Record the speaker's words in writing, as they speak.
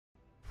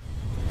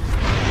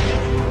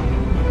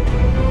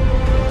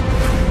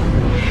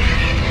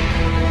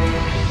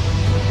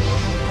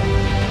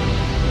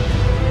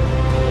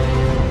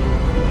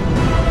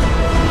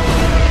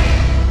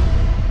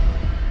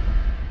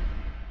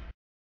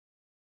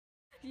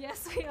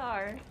Yes, we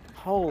are.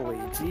 Holy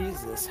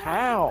Jesus,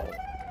 how?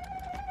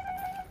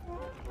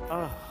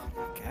 Oh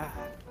my god.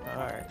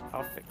 Alright,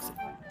 I'll fix it.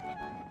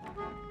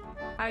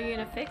 How are you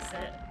gonna fix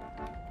it?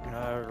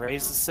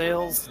 Raise the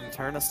sails and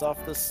turn us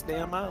off this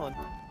damn island.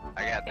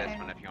 I got this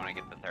one if you want to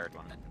get the third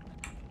one.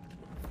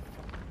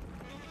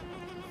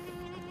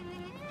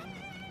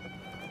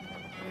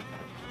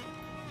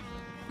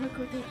 Look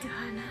what they've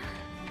done.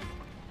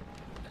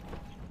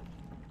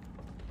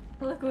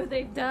 Look what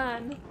they've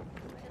done.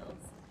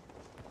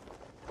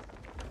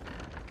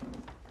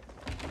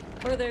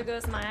 Or there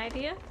goes my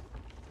idea.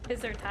 Is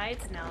there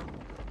tides? No.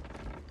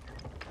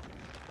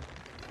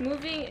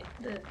 Moving.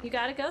 You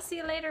gotta go. See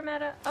you later,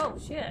 Meta. Oh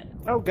shit.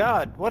 Oh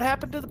god, what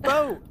happened to the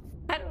boat?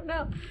 I don't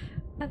know.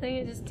 I think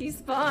it just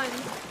despawned.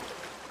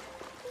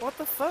 What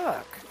the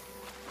fuck?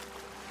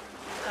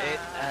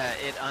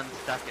 It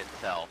unstuck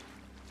itself.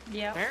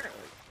 Yep. Apparently.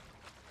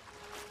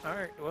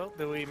 Alright, well,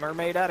 do we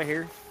mermaid out of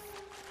here?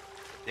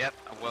 Yep,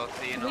 we'll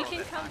see you in a We little can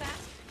bit. come back.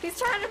 He's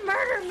trying to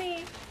murder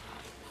me.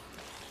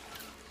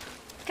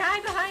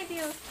 Guy behind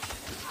you.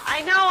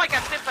 I know, I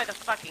got bit by the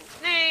fucking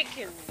snake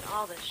and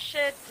all this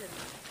shit. And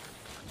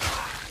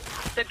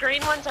the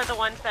green ones are the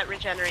ones that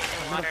regenerate in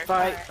I'm water. gonna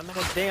fight. I'm in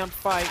a damn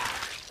fight.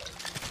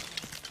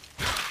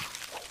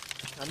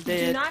 I'm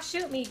dead. Do not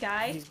shoot me,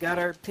 guy. He's got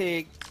our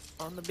pig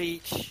on the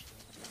beach.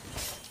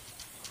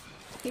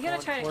 You gonna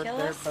try to Toward kill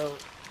their us?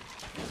 boat.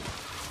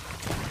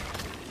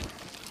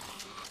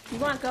 You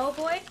wanna go,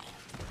 boy?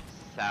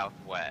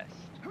 Southwest.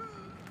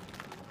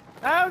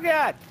 Oh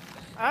god!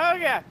 Oh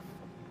god!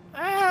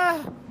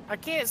 Ah! I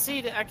can't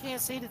see the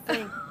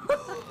thing.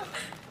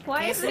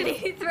 Why isn't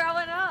he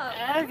throwing up?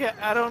 Oh god,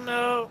 I don't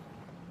know.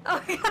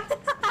 Oh god.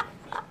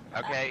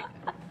 Okay,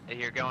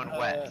 you're going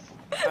west.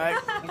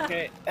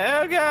 Okay.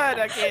 Oh god,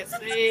 I can't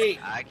see.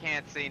 I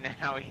can't see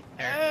now either.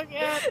 Oh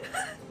god.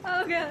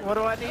 Oh god. What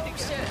do I need to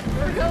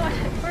Oh go?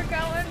 shit. We're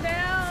going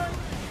down.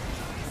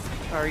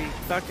 Are you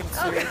fucking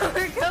Oh serious? god,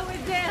 we're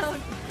going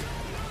down.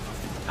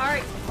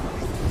 Alright.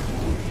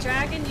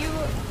 Dragon, you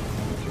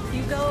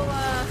go,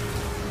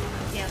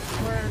 yeah,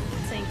 we're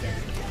sinking.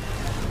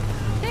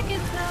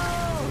 Chickens, no!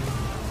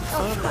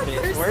 Son of a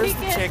bitch, there's where's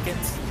the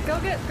chickens? Go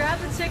grab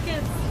the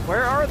chickens.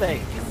 Where are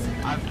they?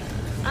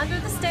 Under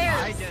the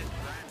stairs. I just...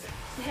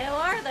 The hell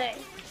are they?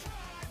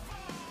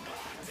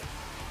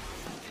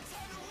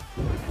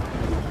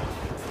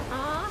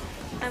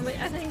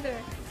 I think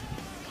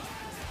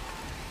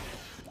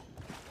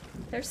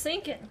they're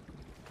sinking.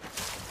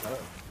 Oh.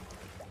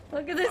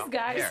 Look at this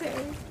guy here.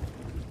 saying.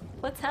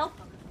 Let's help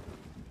him.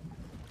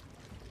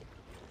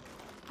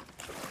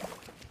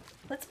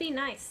 Let's be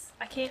nice.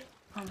 I can't.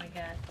 Oh my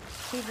god.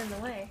 He's in the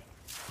way.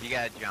 You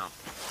gotta jump.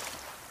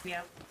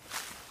 Yep.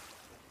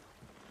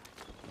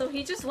 So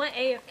he just went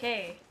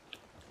AFK.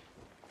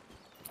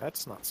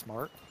 That's not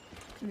smart.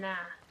 Nah.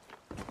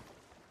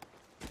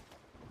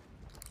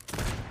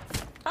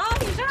 Oh,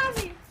 he shot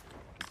me!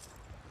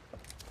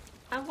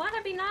 I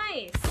wanna be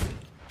nice.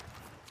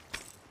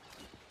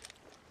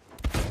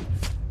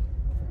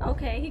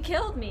 Okay, he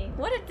killed me.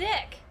 What a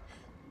dick.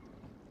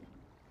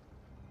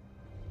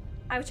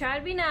 I would try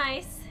to be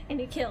nice, and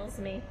he kills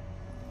me.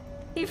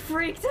 He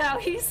freaked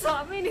out. He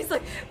saw me, and he's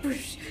like,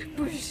 boosh,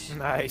 boosh.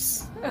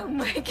 Nice. Oh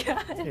my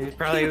god. He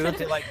probably went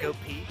to like go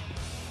pee.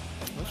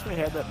 Wish we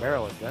had that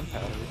barrel of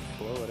gunpowder.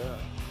 We could blow it up.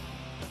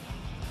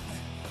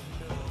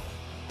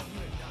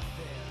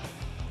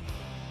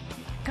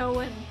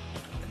 Going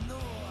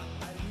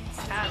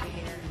out of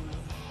here.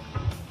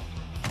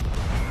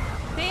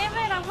 Damn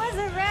it, I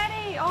wasn't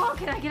ready! Oh,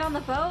 can I get on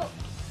the boat?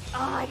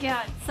 Oh my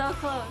god, so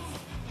close.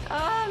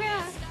 Oh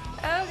god,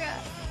 oh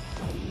god.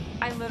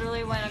 I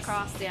literally went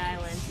across the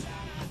island.